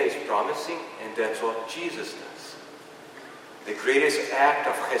Isaiah is promising, and that's what Jesus does. The greatest act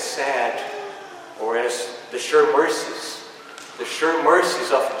of Hesed, or as the sure mercies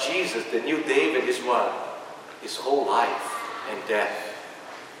of Jesus, the new David, is what? His whole life and death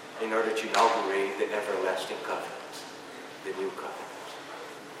in order to inaugurate the everlasting covenant, the new covenant.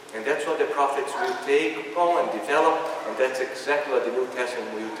 And that's what the prophets will take upon and develop, and that's exactly what the New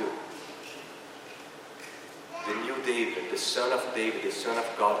Testament will do. The new David, the son of David, the son of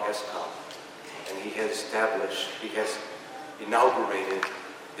God has come. And he has established, he has inaugurated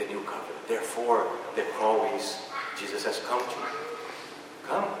the new covenant. Therefore, the call is, Jesus has come to you.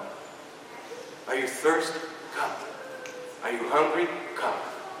 Come. Are you thirsty? Come. Are you hungry? Come.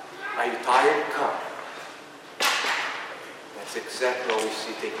 Are you tired? Come. That's exactly what we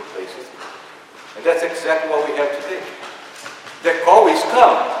see taking place with you. And that's exactly what we have today. The call is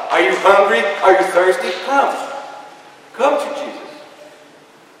come. Are you hungry? Are you thirsty? Come. Come to Jesus.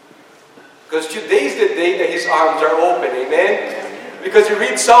 Because today is the day that his arms are open. Amen? Because you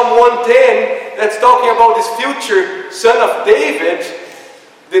read Psalm 110, that's talking about this future son of David.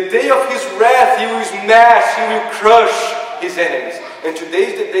 The day of his wrath, he will smash, he will crush his enemies. And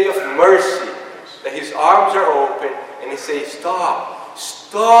today is the day of mercy, that his arms are open, and he says, stop.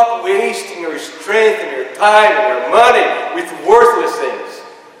 Stop wasting your strength and your time and your money with worthless things.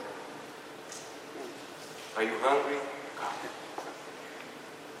 Are you hungry? Come.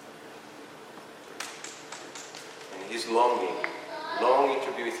 And he's longing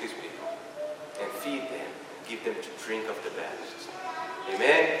to be with his people and feed them, give them to drink of the best.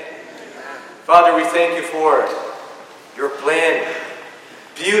 Amen? Father, we thank you for your plan,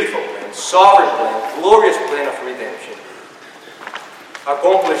 beautiful plan, sovereign plan, glorious plan of redemption,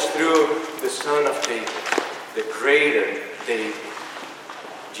 accomplished through the Son of David, the greater David,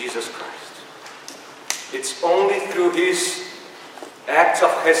 Jesus Christ. It's only through his acts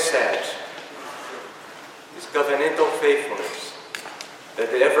of Hesed, his covenantal faithfulness, that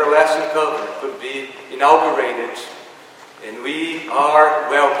the everlasting covenant could be inaugurated, and we are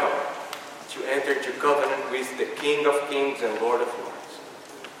welcome to enter into covenant with the King of Kings and Lord of Lords.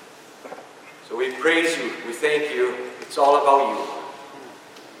 So we praise you, we thank you. It's all about you.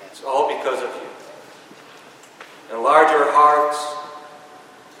 It's all because of you. Enlarge our hearts.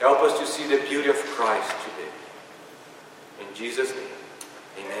 Help us to see the beauty of Christ today. In Jesus' name.